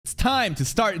time to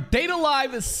start Date A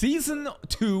Live Season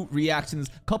 2 reactions.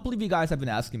 A couple of you guys have been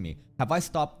asking me, have I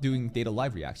stopped doing Date A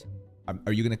Live reaction?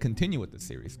 Are you going to continue with this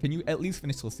series? Can you at least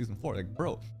finish till Season 4? Like,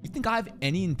 bro, you think I have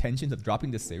any intentions of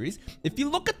dropping this series? If you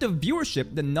look at the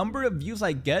viewership, the number of views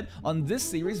I get on this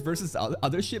series versus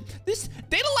other shit, this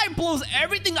Date A Live blows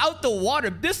everything out the water.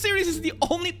 This series is the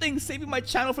only thing saving my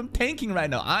channel from tanking right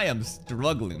now. I am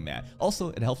struggling, man.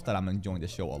 Also, it helps that I'm enjoying the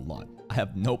show a lot. I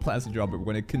have no plans to drop it. We're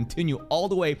going to continue all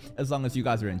the way as long as you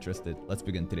guys are interested. Let's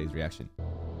begin today's reaction.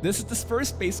 This is the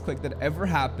first space click that ever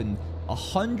happened.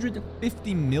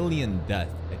 150 million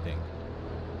deaths, I think.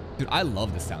 Dude, I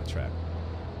love this soundtrack.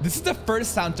 This is the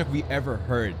first soundtrack we ever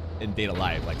heard in Date A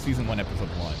Live, like Season 1, Episode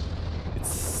 1.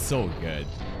 It's so good.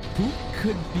 Who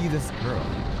could be this girl?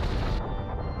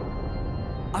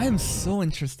 I am so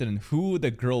interested in who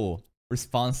the girl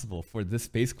responsible for this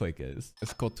space click is.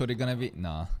 Is Kotori gonna be?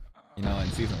 Nah. You know, in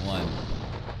Season 1.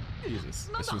 Jesus,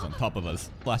 she was on top of us,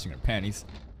 flashing her panties.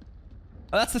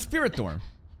 Oh, that's the Spirit Dorm.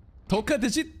 Toka,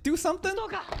 did you do something?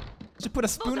 Did you put a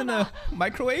spoon in a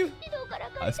microwave?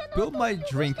 I spilled my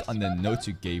drink on the note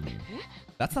you gave me.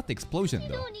 That's not the explosion,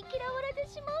 though.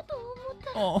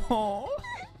 Oh,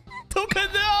 Toka,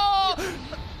 no!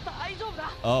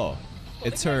 Oh,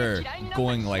 it's her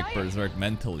going like berserk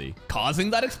mentally,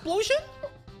 causing that explosion?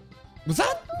 Was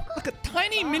that like a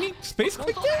tiny mini space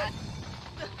click there?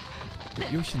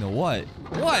 Yoshino, what?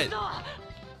 What?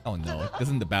 Oh no, this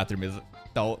isn't the bathroom, is it?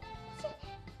 Don't.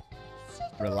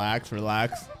 Relax,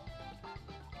 relax.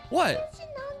 What?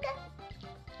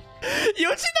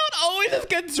 Yoshino always just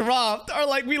get dropped, or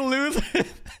like we lose. How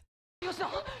did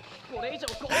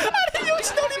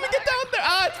Yoshino even get down there?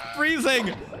 Ah, it's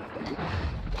freezing.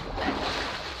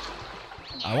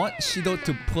 I want Shido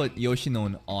to put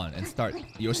Yoshino on and start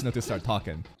Yoshino to start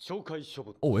talking.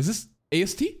 Oh, is this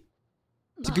AST?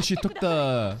 Because she took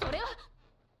the...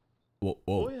 Whoa,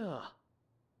 whoa.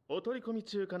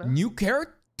 New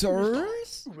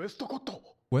characters?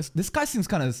 This guy seems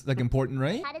kind of like important,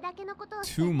 right?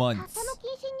 2 months.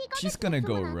 She's gonna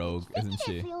go rogue, isn't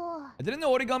she? I didn't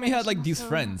know Origami had like these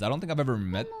friends. I don't think I've ever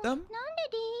met them.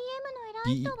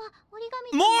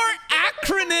 More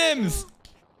acronyms!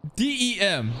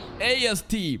 DEM, AST,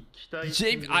 J...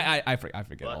 I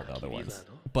forget all the other ones.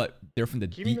 But they're from the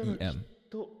DEM.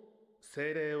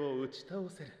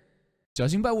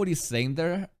 Judging by what he's saying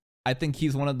there, I think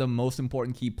he's one of the most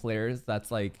important key players that's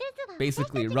like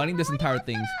basically running this entire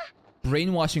thing,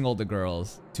 brainwashing all the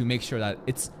girls to make sure that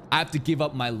I have to give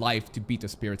up my life to beat the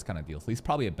spirits kind of deal. So he's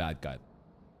probably a bad guy.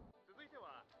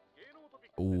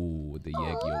 Oh, the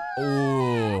Yagyo.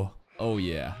 Oh, oh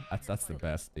yeah, that's the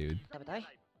best, dude.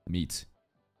 Meat.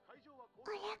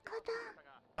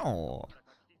 Oh.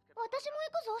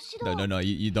 No,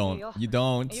 you don't.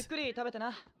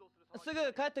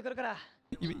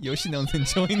 Yoshino's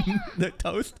enjoying the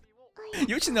toast.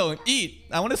 Yoshino, eat.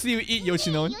 I want to see you eat,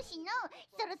 Yoshino.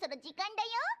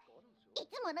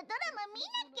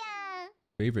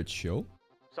 Favorite show?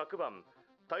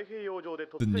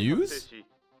 The news?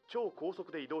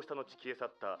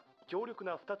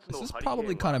 This is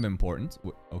probably kind of important.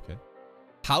 Okay.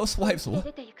 Housewives?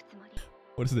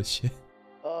 What is this shit?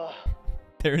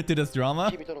 They're into this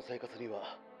drama?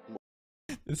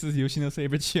 This is Yoshino's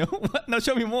favorite show? What? No,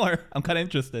 show me more. I'm kind of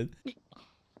interested.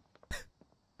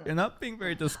 You're not being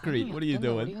very discreet. What are you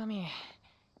doing?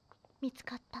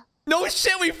 No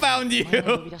shit, we found you!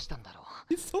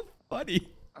 It's so funny.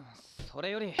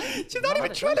 She's not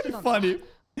even trying to be funny.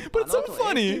 But it's so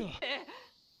funny.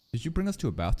 Did you bring us to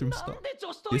a bathroom stall?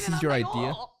 This is your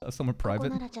idea? Somewhere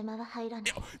private? No, you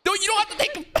don't have to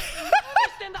take a...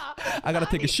 I gotta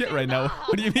take a shit right now.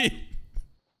 What do you mean?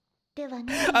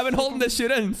 I've been holding this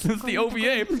shit in since the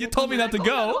OVA. You told me not to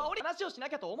go.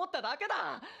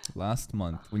 Last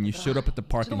month, when you showed up at the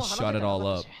park and shot it all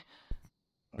up.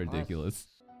 Ridiculous.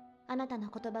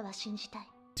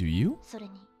 Do you?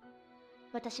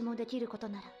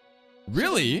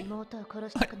 Really?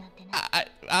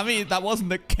 I mean, that wasn't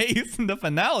the case in the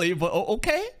finale, but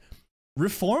okay.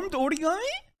 Reformed Origami?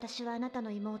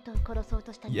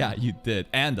 Yeah, you did.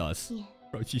 And us.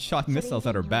 Bro, she shot missiles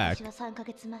at her back.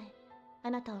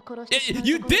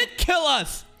 You did kill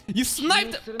us! You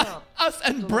sniped us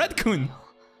and Bread-kun!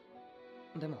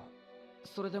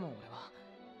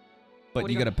 But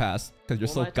you gotta pass, because you're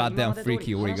so goddamn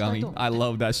freaky, Origami. I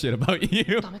love that shit about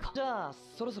you.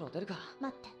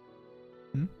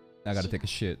 I gotta take a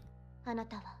shit.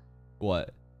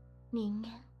 What?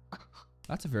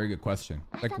 That's a very good question.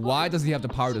 Like, why does he have the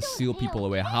power to seal people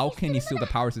away? How can he seal the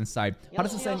powers inside? How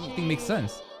does this anything make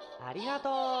sense?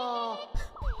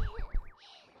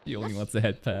 He only wants the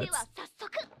head pats.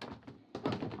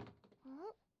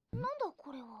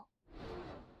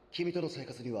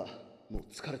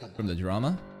 From the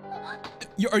drama?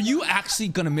 Are you actually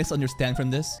gonna misunderstand from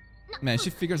this? Man, she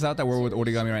figures out that we're with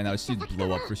Origami right now, she'd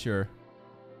blow up for sure.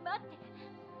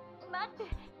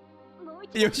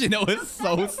 Yoshino is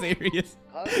so serious.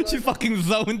 She fucking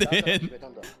zoned in.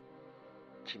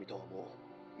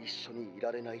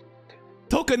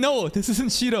 Toka, no! This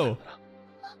isn't Shiro!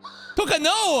 Toka,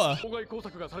 no!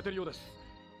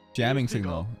 Jamming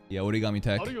signal. Yeah, Origami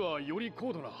tech.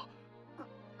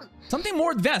 Something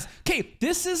more advanced. Okay,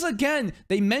 this is again,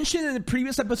 they mentioned in the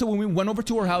previous episode when we went over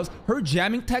to her house, her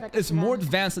jamming tech is more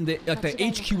advanced than the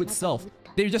HQ itself.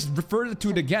 They just referred to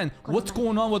it again. What's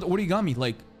going on with Origami?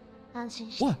 Like,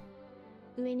 what?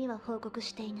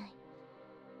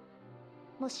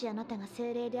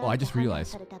 Oh, I just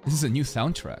realized. This is a new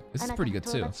soundtrack. This is pretty good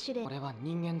too.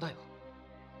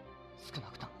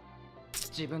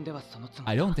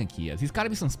 I don't think he is. He's gotta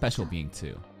be some special being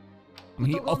too. I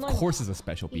mean, he of course is a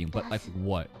special being, but like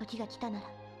what?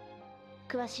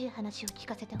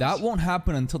 That won't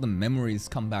happen until the memories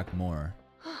come back more.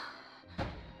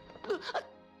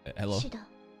 Hello?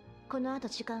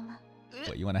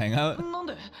 What, you wanna hang out?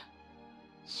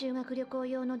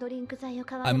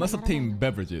 I must obtain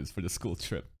beverages for the school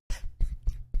trip.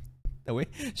 That way,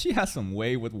 she has some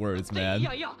way with words, man.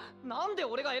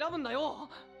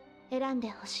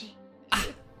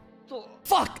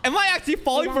 Fuck! Am I actually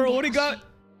falling for Origami?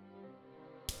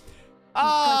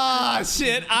 Ah,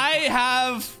 shit! I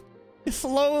have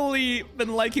slowly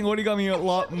been liking Origami a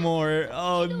lot more.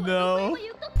 Oh no!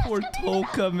 Poor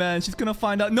Toka, man. She's gonna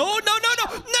find out. No! No! No!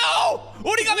 No! No!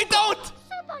 Origami, don't!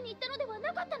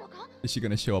 Is she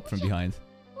gonna show up from behind?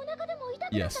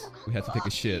 Yes. We have to take a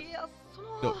shit.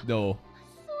 No. No.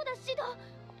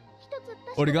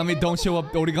 Origami, don't show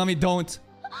up. Origami, don't.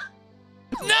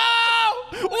 No!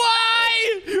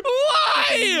 Why?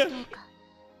 Why?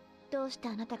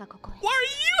 Why are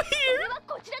you here?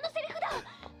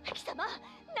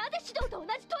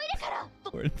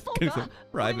 We're getting some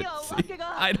privacy.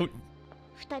 I don't.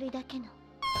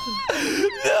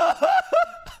 No!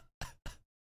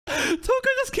 Toka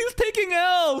just keeps taking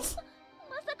L's.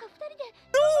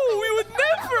 No, we would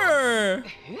never.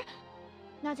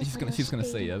 She's gonna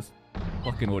say yes.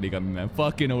 Fucking Origami, man.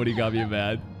 Fucking Origami,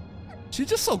 man. She's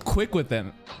just so quick with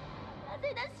them.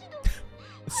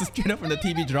 This is straight up from the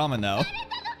TV drama now.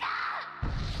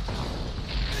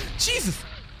 Jesus!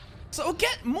 So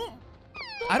get more.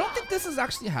 I don't think this has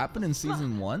actually happened in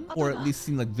season 1, or at least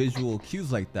seen like visual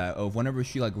cues like that of whenever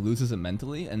she like loses it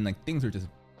mentally and like things are just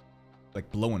like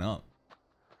blowing up.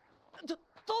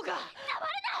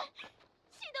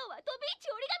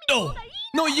 No!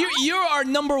 No, you're our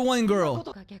 #1 girl.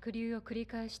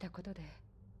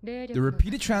 The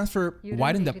repeated transfer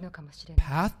widened the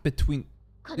path between...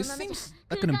 This seems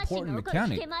like an important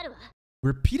mechanic.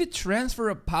 Repeated transfer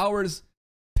of powers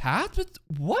path?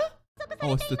 What?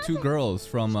 Oh, it's the two girls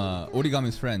from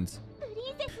Origami's friends.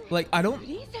 Like, I don't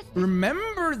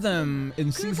remember them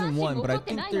in season 1, but I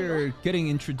think they're getting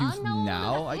introduced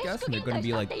now, I guess. And they're going to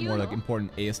be like more like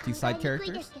important AST side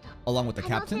characters, along with the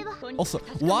captain. Also,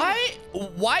 why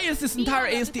is this entire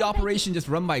AST operation just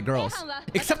run by girls?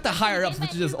 Except the higher ups,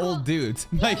 which is just old dudes.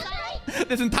 Like,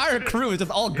 this entire crew is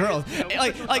just all girls.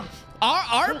 Like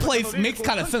our place makes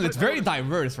kind of sense. It's very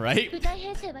diverse, right?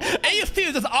 AST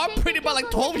is just operated by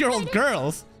like 12-year-old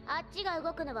girls.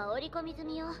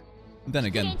 Then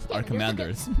again, our commander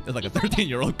is like a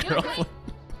 13-year-old girl.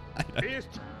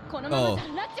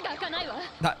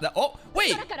 Oh,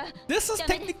 wait! This is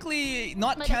technically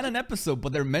not canon episode,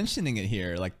 but they're mentioning it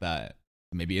here like that.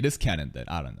 Maybe it is canon then,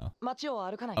 I don't know.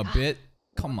 A bit?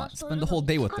 Come on, spend the whole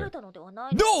day with her.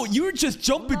 No, you're just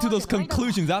jumping to those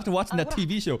conclusions after watching that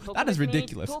TV show. That is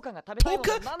ridiculous.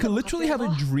 Toka could literally have a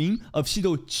dream of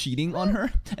Shido cheating on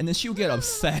her, and then she'll get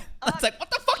upset. It's like, what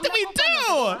the fuck did we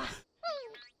do?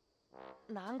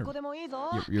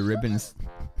 Your ribbons.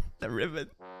 The ribbon.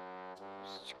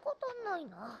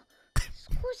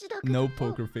 No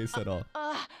poker face at all.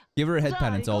 Give her a head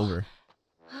pat and it's over.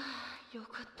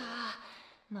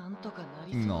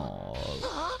 No.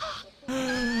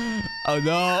 Oh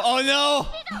no! Oh no!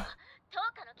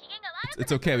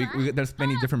 It's okay. There's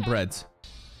many different breads.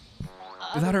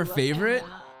 Is that her favorite?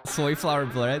 Soy flour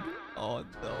bread? Oh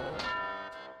no.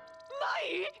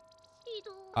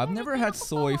 I've never had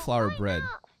soy flour bread.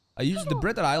 The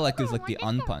bread that I like is like the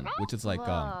anpan, which is like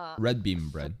red bean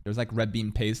bread. There's like red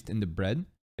bean paste in the bread.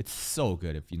 It's so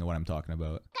good if you know what I'm talking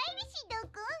about.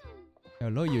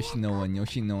 Hello, Yoshino-san,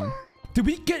 Yoshino. Did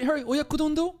we get her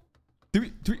oyakodon though? Did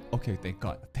we? Okay, thank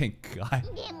God. Thank God.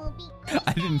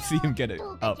 I didn't see him get it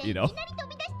up, you know.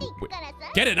 Wait,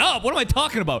 get it up! What am I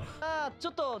talking about? ち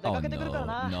ょっと出 Oh かけてくるから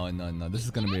な。 no, no, no, no. This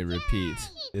is gonna be a repeat.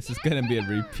 This is gonna be a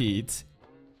repeat.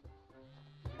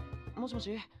 もしもし。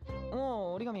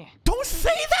もう折り紙。 Don't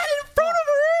say that in front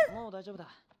of her! もう大丈夫だ。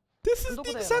 This is the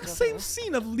exact same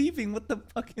scene of leaving with the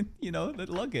fucking, you know, the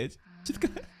luggage. She's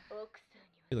gonna...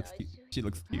 She looks cute. She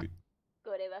looks cute.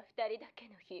 これは二人だけ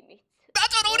の秘密。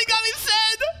 That's what Origami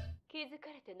said! 気づ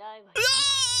かれてないわ。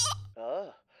 No! あ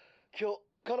あ、今日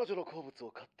彼女の好物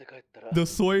を買って帰ったら The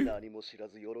soy... 何も知ら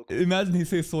ず喜ぶ。 Imagine he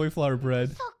says soy flour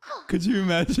bread. Could you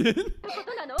imagine? こ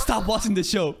となの？ Stop watching the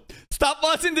show! Stop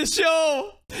watching the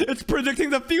show! It's predicting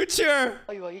the future!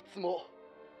 愛はいつも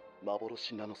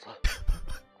幻なのさ。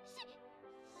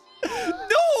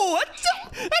 No!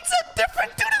 That's a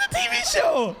different dude in the TV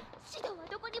show! シドは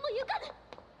どこにも行かぬ。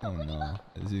 Oh no.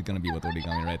 This is gonna be with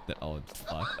Origami right there. Oh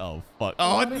fuck. Oh fuck.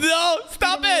 Oh no!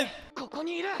 Stop it! ここ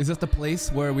にいる。 Is this the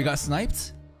place where we got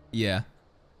sniped? Yeah.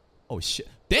 Oh shit.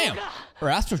 Damn! Her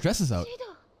Astro's dress is out. シド、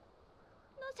な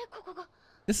ぜここが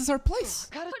This is our place.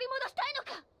 取り戻したいの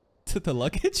か。 To the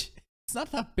luggage? It's not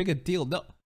that big a deal. No.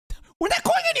 We're not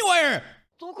going anywhere!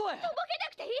 どこへ。とぼけな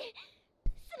くていい。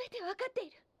すべてわかってい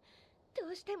る。ど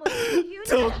うしても言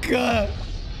うなら。 Toka!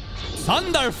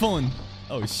 Sandarphone!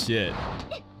 Oh shit.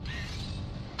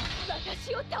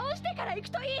 私を倒してから行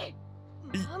くといい。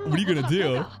 What are you gonna do?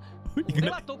 You 俺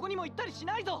gonna... はどこにも行ったりし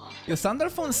ないぞ。 Yo,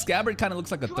 Sandarphone's scabbard kind of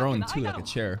looks like a throne too, like a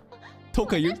chair.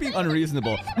 Toka, you're being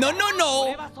unreasonable. No, no, 俺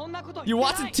no! はそんなこと You're 言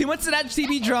ってな watching い。 too much of that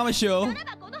TV drama show. な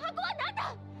らばこの箱は何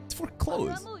だ。 It's for こ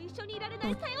れ clothes. はもう一緒にいられな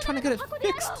い I'm さよ trying な to ら get の it 箱で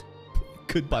あろ fixed.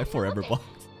 Goodbye forever, box. う。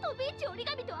飛び地折り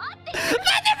紙と会っている。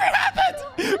 That never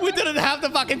happened! We didn't have the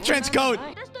fucking trench coat!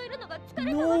 私といるのが疲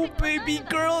れた No, わけではない baby のだ。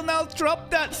 girl, now drop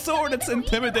that sword. It's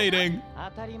intimidating.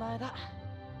 当たり前だ。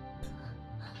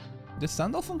 Does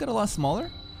Sandalphone get a lot smaller?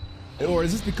 Or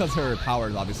is this because her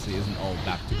power obviously isn't all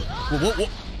back to her? Whoa.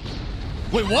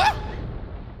 Wait, what?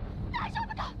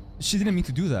 She didn't mean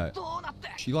to do that. どうなって。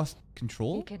 She lost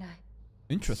control? いけない。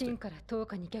 Interesting. 真から10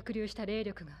日に逆流した霊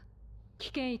力が危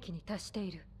険域に達して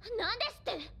いる。なんですっ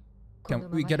て。この Can ま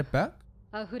ま we get it back?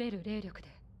 溢れる霊力で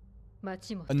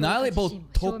町も Annihilate 10 both 日自身も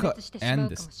消 Toka 滅してしま and う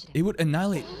か this. もし It れん。 would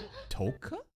annihilate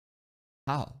Toka?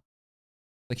 How?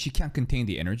 Like she can't contain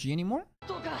the energy anymore?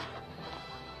 どうか。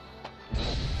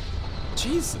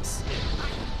 Jesus.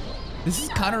 This is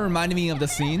kind of reminding me of the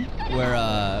scene where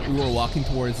we were walking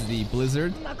towards the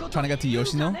blizzard, trying to get to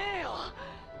Yoshino. 待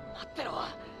ってろ。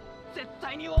絶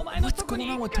対にお前の What's とこ going に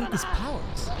on 行 with くからな。 Toka's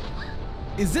powers?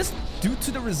 Is this due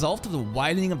to the result of the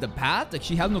widening of the path? Like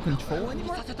she has no control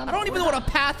anymore? I don't even know what a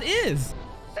path is.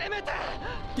 せめて。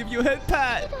 Give you a head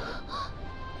pat.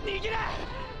 逃げれ。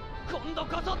今度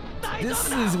こそ大丈 This 夫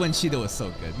だ。 is when Shido is so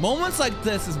good. Moments like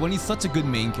this is when he's such a good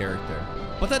main character.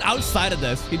 But then outside of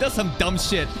this, he does some dumb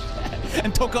shit.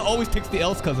 And Toka always takes the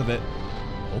L's because of it.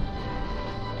 Oh.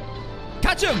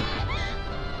 Catch him!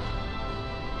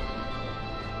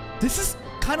 This is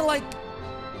kind of like...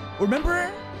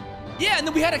 Remember? Yeah, and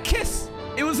then we had a kiss.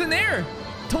 It was in air.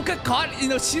 Toka caught, you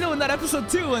know, Shido in that episode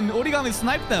too, and Origami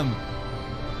sniped them.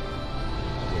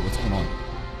 Wait, what's going on?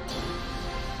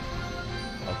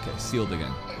 Okay, sealed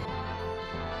again.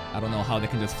 I don't know how they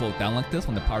can just float down like this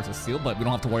when the powers are sealed, but we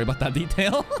don't have to worry about that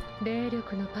detail. 霊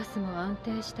力のパスも安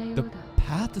定したよう The だ。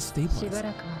 path is しば stabilized.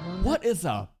 らくは問題 What is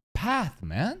a path,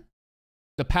 man?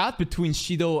 The path between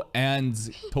Shido and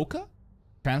Toka?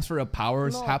 Transfer of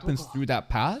powers No, happens Toka. through that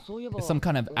path? It's some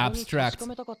kind of 俺に abstract 確か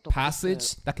めたかったことって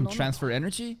passage that can 何だ。 transfer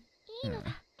energy?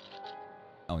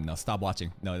 Oh no, stop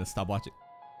watching. No, just stop watching.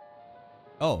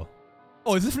 Oh.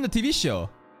 Oh, is this from the TV show?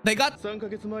 They got... 3ヶ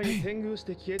月前に天狗し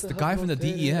て消え It's た the guy from the はず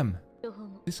の青年 DEM. どう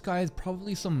も。 This guy is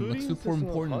probably some プ like リンセ super ス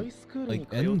のハ important イスクール like に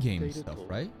通ってい endgame る stuff, と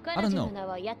right? I 彼 don't 女の know. 名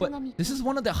は八 But 戸美 this is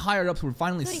one of the higher ups we're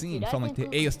finally seeing from like the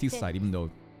AST そう side, even though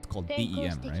it's called 転校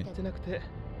DEM, してき right? たじゃなくて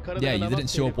Yeah, you didn't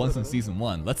show up once in season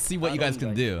 1. Let's see what you guys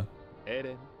can do. エ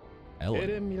レン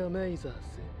Ellen. ミラ・メイザー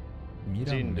ス Mira,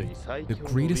 人類最 the 強の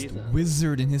greatest ウィザード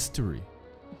wizard in history.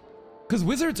 Because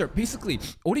wizards are basically...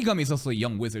 Origami is also a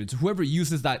young wizard. It's whoever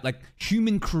uses that like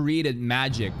human-created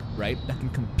magic, right? That can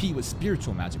compete with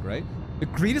spiritual magic, right? The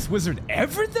greatest wizard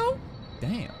ever, though?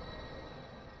 Damn.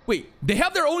 Wait, they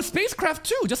have their own spacecraft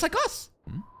too, just like us.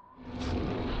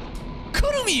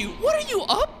 Kurumi, what are you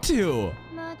up to?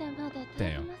 まだまだ足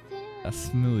りませんわ A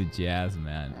smooth jazz,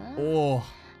 man. Oh,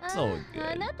 あ so あ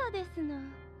good. なたですの。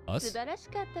素 Us? 晴らし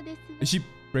かったですわ。 Is she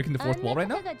breaking the あ fourth ん wall な right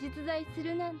now? 方が実在す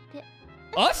るなんて。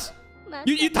 Us? まさ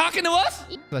You か talking to us?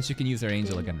 So that she can use her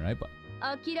angel again, right? But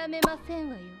諦めません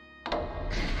わよ。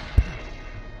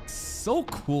 so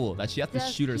cool that she has to ザ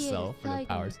shoot スキエル herself for 最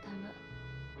the 後の powers.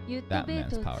 玉 That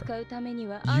man's power. 使うために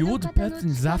はあの You'll 方 bet の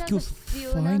in 力が Zafkyo's 必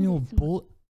要なん final ですもん。 bullet.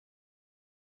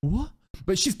 What?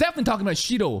 But she's definitely talking about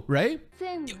Shido, right?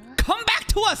 千は Come back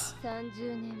to us!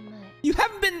 30年前 You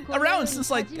haven't been この世 around に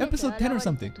since like 初めて episode 10 or 現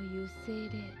れ something. たという精霊。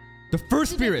 The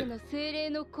first 全て spirit. の精霊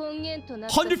の根源となっ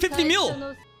た150最初 mil!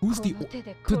 の Who's the... この手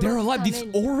で So they're 殺す alive. た These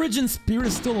めに origin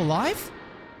spirits still alive?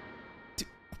 Dude,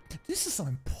 this is some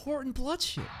important blood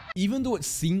shit. Even though it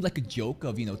seemed like a joke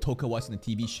of, you know, Toka watching the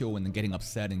TV show and then getting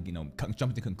upset and, you know,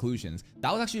 jumping to conclusions,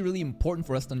 that was actually really important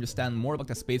for us to understand more about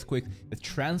the Spacequake, the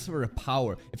transfer of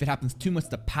power. If it happens too much,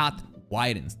 the path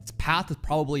widens. This path is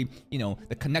probably, you know,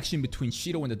 the connection between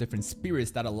Shido and the different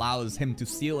spirits that allows him to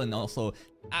seal and also,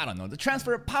 I don't know, the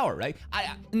transfer of power, right?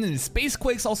 And then the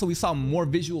Spacequakes also, we saw more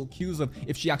visual cues of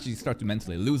if she actually starts to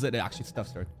mentally lose it, actually stuff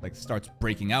starts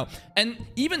breaking out. And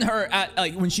even her,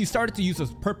 when she started to use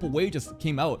those purple wave just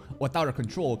came out without her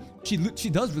control, she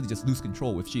does really just lose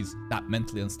control if she's that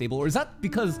mentally unstable. Or is that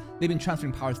because they've been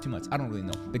transferring powers too much? I don't really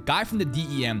know. The guy from the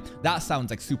DEM, that sounds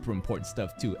like super important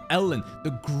stuff too. Ellen,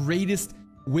 the greatest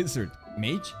wizard,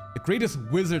 mage? The greatest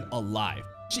wizard alive.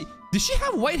 Did she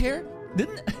have white hair?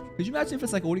 Could you imagine if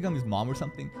it's like Origami's mom or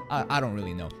something? I don't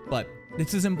really know. But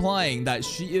this is implying that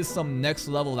she is some next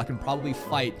level that can probably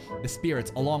fight the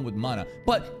spirits along with Mana.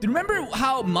 But do you remember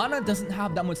how Mana doesn't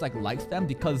have that much like lifespan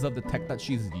because of the tech that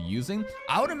she's using?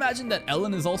 I would imagine that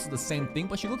Ellen is also the same thing,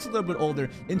 but she looks a little bit older.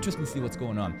 Interesting to see what's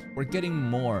going on. We're getting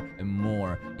more and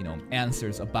more, you know,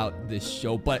 answers about this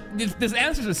show, but these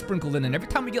answers are sprinkled in, and every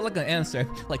time we get like an answer,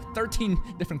 like 13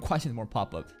 different questions more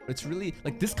pop up. But it's really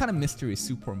like this kind of mystery is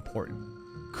super important.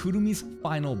 Kurumi's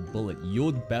final bullet,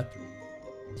 Yod Bet.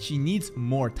 She needs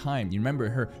more time. You remember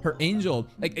her angel,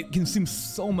 like it consumes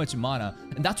so much mana,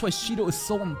 and that's why Shido is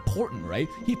so important, right?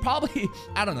 He probably,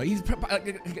 I don't know, he's like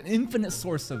an infinite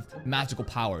source of magical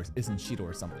powers, isn't Shido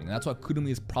or something? And that's what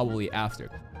Kurumi is probably after.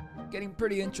 Getting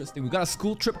pretty interesting. We got a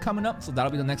school trip coming up, so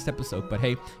that'll be the next episode. But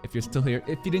hey, if you're still here,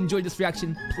 if you enjoyed this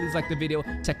reaction, please like the video,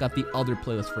 check out the other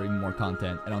playlist for even more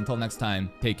content. And until next time,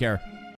 take care.